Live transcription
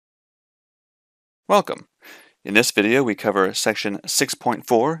Welcome. In this video, we cover section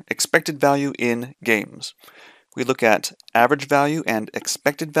 6.4, expected value in games. We look at average value and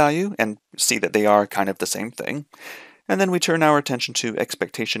expected value and see that they are kind of the same thing. And then we turn our attention to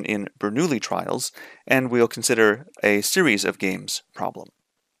expectation in Bernoulli trials, and we'll consider a series of games problem.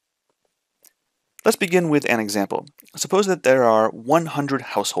 Let's begin with an example. Suppose that there are 100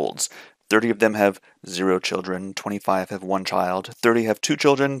 households. 30 of them have 0 children, 25 have 1 child, 30 have 2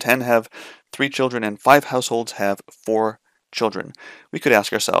 children, 10 have 3 children, and 5 households have 4 children. We could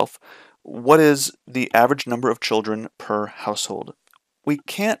ask ourselves, what is the average number of children per household? We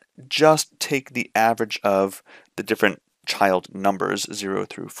can't just take the average of the different child numbers, 0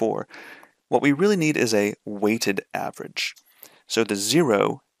 through 4. What we really need is a weighted average. So the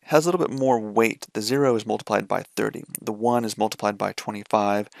 0 has a little bit more weight. The 0 is multiplied by 30. The 1 is multiplied by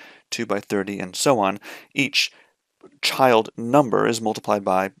 25, 2 by 30, and so on. Each child number is multiplied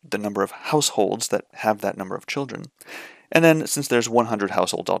by the number of households that have that number of children. And then, since there's 100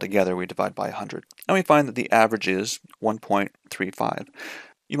 households altogether, we divide by 100. And we find that the average is 1.35.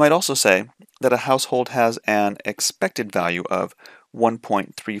 You might also say that a household has an expected value of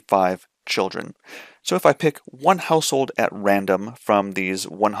 1.35 children. So if I pick one household at random from these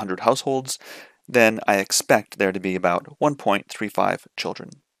 100 households, then I expect there to be about 1.35 children.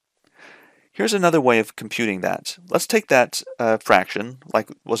 Here's another way of computing that. Let's take that fraction, like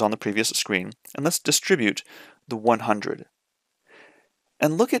was on the previous screen, and let's distribute the 100.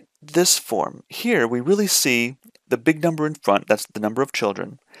 And look at this form. Here we really see the big number in front, that's the number of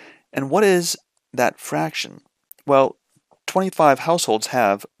children. And what is that fraction? Well, 25 households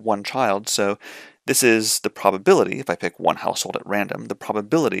have 1 child, so this is the probability, if I pick one household at random, the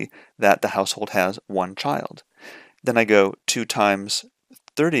probability that the household has 1 child. Then I go 2 times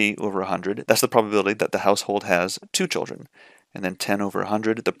 30 over 100, that's the probability that the household has 2 children. And then 10 over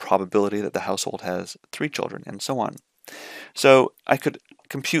 100, the probability that the household has 3 children, and so on. So I could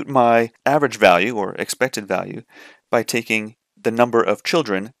compute my average value, or expected value, by taking the number of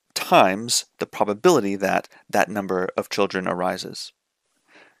children times the probability that that number of children arises.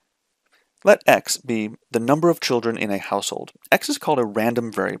 Let x be the number of children in a household. X is called a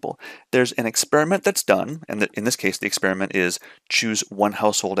random variable. There's an experiment that's done, and in this case the experiment is choose one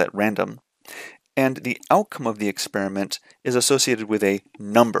household at random. And the outcome of the experiment is associated with a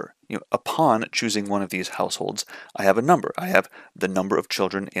number. Upon choosing one of these households, I have a number. I have the number of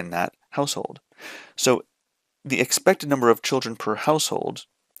children in that household. So the expected number of children per household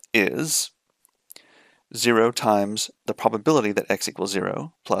is 0 times the probability that x equals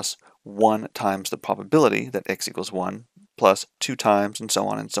 0 plus 1 times the probability that x equals 1 plus 2 times, and so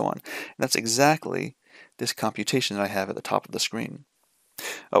on and so on. And that's exactly this computation that I have at the top of the screen.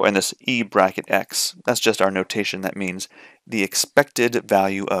 Oh, and this e bracket x, that's just our notation. That means the expected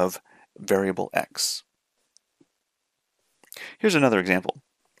value of variable x. Here's another example.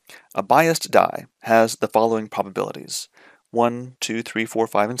 A biased die has the following probabilities. 1, 2, 3, 4,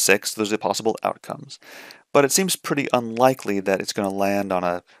 5, and 6, those are the possible outcomes. But it seems pretty unlikely that it's going to land on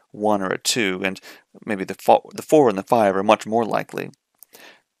a 1 or a 2, and maybe the 4 and the 5 are much more likely.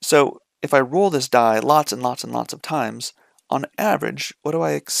 So if I roll this die lots and lots and lots of times, on average, what do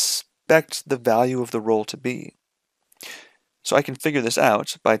I expect the value of the roll to be? So I can figure this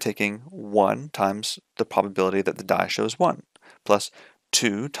out by taking 1 times the probability that the die shows 1, plus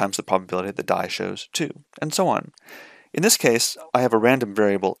 2 times the probability that the die shows 2, and so on. In this case, I have a random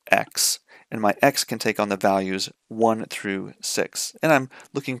variable x, and my x can take on the values 1 through 6, and I'm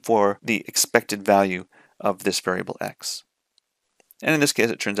looking for the expected value of this variable x. And in this case,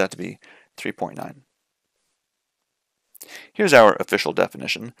 it turns out to be 3.9. Here's our official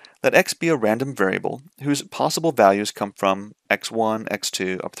definition. Let x be a random variable whose possible values come from x1,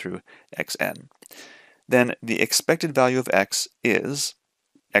 x2, up through xn. Then the expected value of x is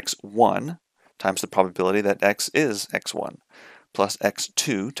x1 times the probability that x is x1, plus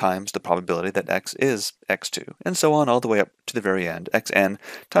x2 times the probability that x is x2, and so on all the way up to the very end, xn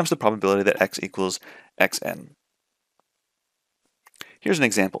times the probability that x equals xn. Here's an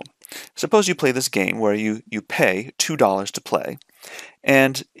example. Suppose you play this game where you pay $2 to play,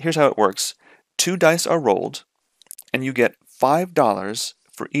 and here's how it works. 2 dice are rolled, and you get $5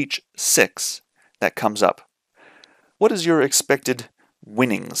 for each 6 that comes up. What is your expected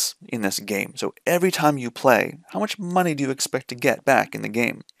winnings in this game? So every time you play, how much money do you expect to get back in the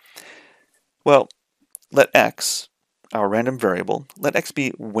game? Well, let x, our random variable, let x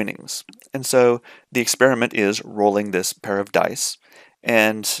be winnings. And so the experiment is rolling this pair of dice,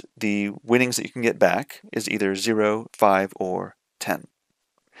 and the winnings that you can get back is either 0, 5, or 10.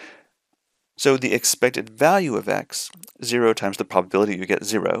 So the expected value of x, 0 times the probability you get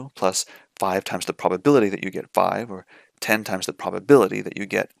 0, plus 5 times the probability that you get 5, or 10 times the probability that you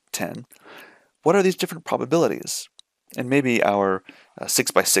get 10. What are these different probabilities? And maybe our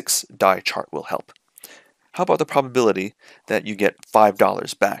 6x6 die chart will help. How about the probability that you get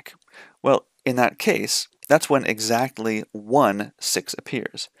 $5 back? Well, in that case, that's when exactly 1 6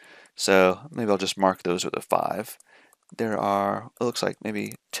 appears. So maybe I'll just mark those with a 5. There are, it looks like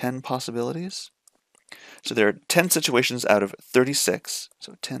maybe 10 possibilities. So there are 10 situations out of 36,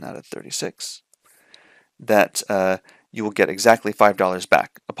 so 10 out of 36, that you will get exactly $5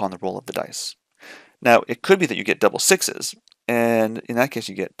 back upon the roll of the dice. Now, it could be that you get double sixes, and in that case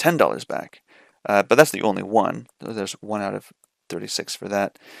you get $10 back. But that's the only one. There's 1 out of 36 for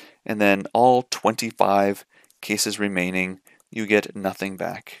that. And then all 25 cases remaining, you get nothing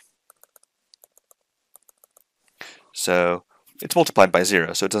back. So it's multiplied by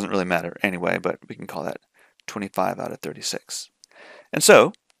 0, so it doesn't really matter anyway, but we can call that 25 out of 36. And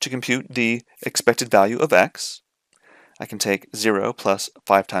so, to compute the expected value of x, I can take 0 plus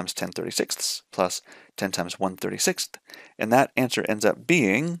 5 times 10/36 plus 10 times 1/36, and that answer ends up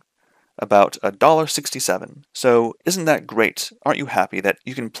being about $1.67. So isn't that great? Aren't you happy that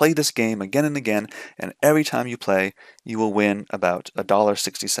you can play this game again and again, and every time you play, you will win about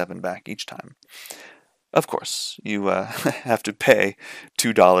 $1.67 back each time? Of course, you have to pay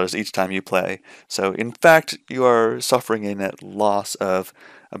 $2 each time you play. So in fact, you are suffering a net loss of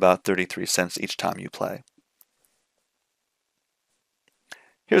about 33 cents each time you play.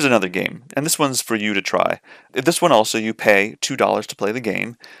 Here's another game, and this one's for you to try. This one also, you pay $2 to play the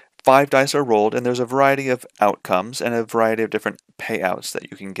game. 5 dice are rolled, and there's a variety of outcomes and a variety of different payouts that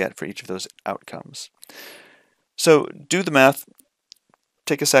you can get for each of those outcomes. So do the math.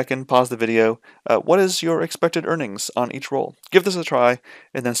 Take a second, pause the video. What is your expected earnings on each roll? Give this a try,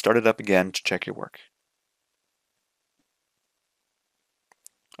 and then start it up again to check your work.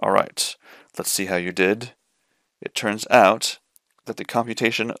 All right, let's see how you did. It turns out that the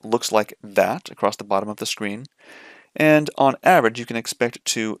computation looks like that across the bottom of the screen. And on average, you can expect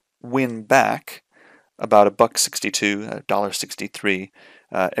to win back about $1.62, $1.63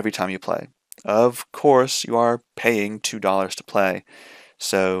 every time you play. Of course, you are paying $2 to play,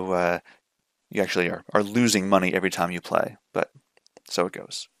 so you actually are losing money every time you play, but so it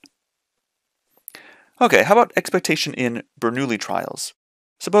goes. Okay, how about expectation in Bernoulli trials?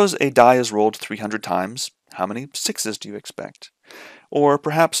 Suppose a die is rolled 300 times. How many sixes do you expect? Or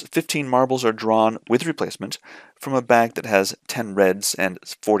perhaps 15 marbles are drawn with replacement from a bag that has 10 reds and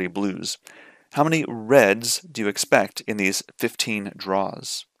 40 blues. How many reds do you expect in these 15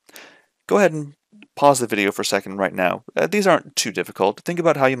 draws? Go ahead and pause the video for a second right now. These aren't too difficult. Think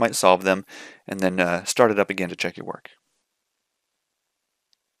about how you might solve them, and then start it up again to check your work.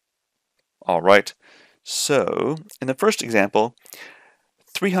 All right, so in the first example,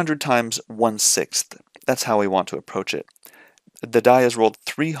 300 times 1/6. That's how we want to approach it. The die is rolled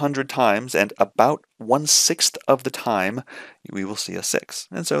 300 times, and about 1/6 of the time, we will see a 6.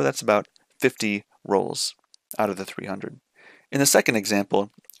 And so that's about 50 rolls out of the 300. In the second example,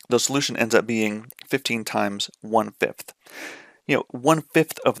 the solution ends up being 15 times 1/5.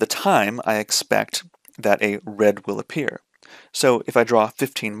 1/5 of the time I expect that a red will appear. So if I draw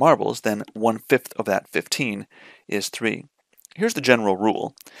 15 marbles, then 1/5 of that 15 is 3. Here's the general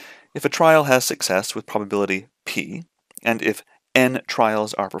rule. If a trial has success with probability p, and if n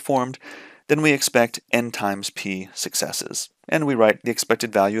trials are performed, then we expect n times p successes. And we write the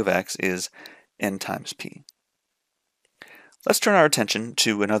expected value of x is n times p. Let's turn our attention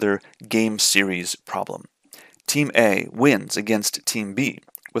to another game series problem. Team A wins against Team B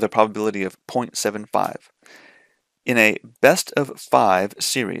with a probability of 0.75. In a best of 5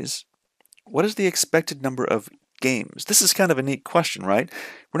 series, what is the expected number of games? This is kind of a neat question, right?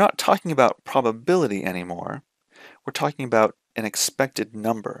 We're not talking about probability anymore. We're talking about an expected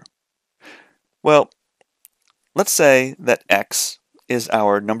number. Well, let's say that x is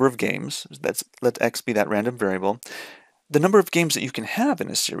our number of games. Let x be that random variable. The number of games that you can have in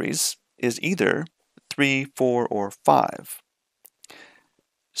a series is either 3, 4, or 5.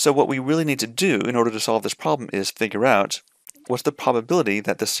 So what we really need to do in order to solve this problem is figure out what's the probability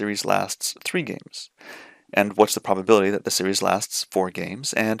that the series lasts 3 games, and what's the probability that the series lasts 4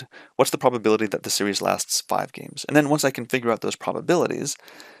 games, and what's the probability that the series lasts 5 games. And then once I can figure out those probabilities,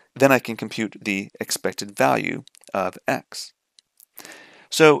 then I can compute the expected value of x.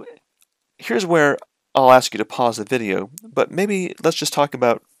 So here's where I'll ask you to pause the video, but maybe let's just talk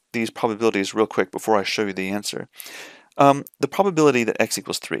about these probabilities real quick before I show you the answer. The probability that x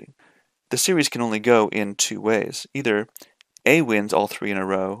equals 3. The series can only go in 2 ways. Either A wins all 3 in a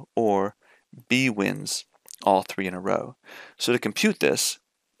row, or B wins all 3 in a row. So to compute this,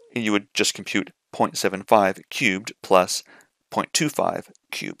 you would just compute 0.75 cubed plus 0.25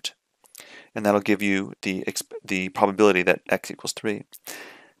 cubed. And that'll give you the probability that x equals 3.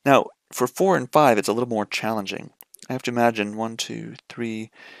 Now, for 4 and 5, it's a little more challenging. I have to imagine 1, 2,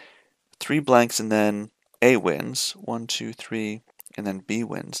 3, 3 blanks and then A wins, 1, 2, 3, and then B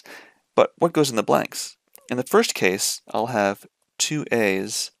wins. But what goes in the blanks? In the first case, I'll have 2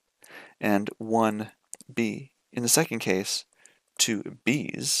 A's and 1 B. In the second case, 2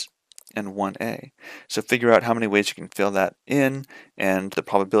 B's and 1 A. So figure out how many ways you can fill that in and the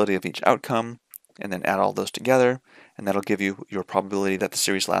probability of each outcome, and then add all those together, and that'll give you your probability that the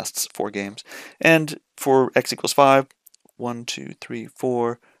series lasts 4 games. And for x equals 5, 1, 2, 3,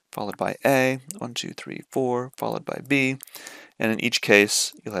 4, followed by A, 1, 2, 3, 4, followed by B, and in each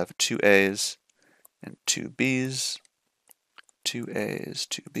case you'll have 2 A's and 2 B's, 2 A's,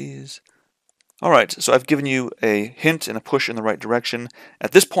 2 B's. Alright, so I've given you a hint and a push in the right direction.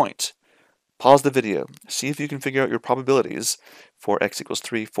 At this point, pause the video, see if you can figure out your probabilities for x equals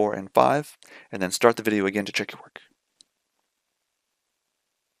 3, 4, and 5, and then start the video again to check your work.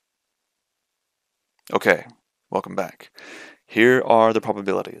 Okay, welcome back. Here are the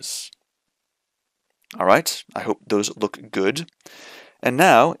probabilities. Alright, I hope those look good. And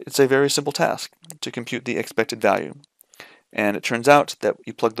now, it's a very simple task to compute the expected value. And it turns out that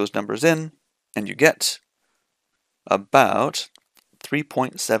you plug those numbers in, and you get about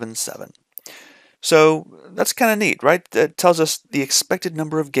 3.77. So that's kind of neat, right? That tells us the expected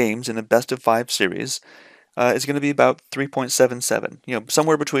number of games in a best of 5 series is going to be about 3.77. You know,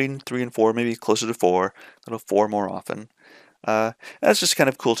 somewhere between 3 and 4, maybe closer to 4, a little 4 more often. That's just kind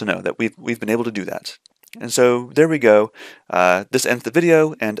of cool to know that we've been able to do that. And so there we go. This ends the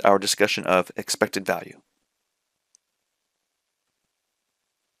video and our discussion of expected value.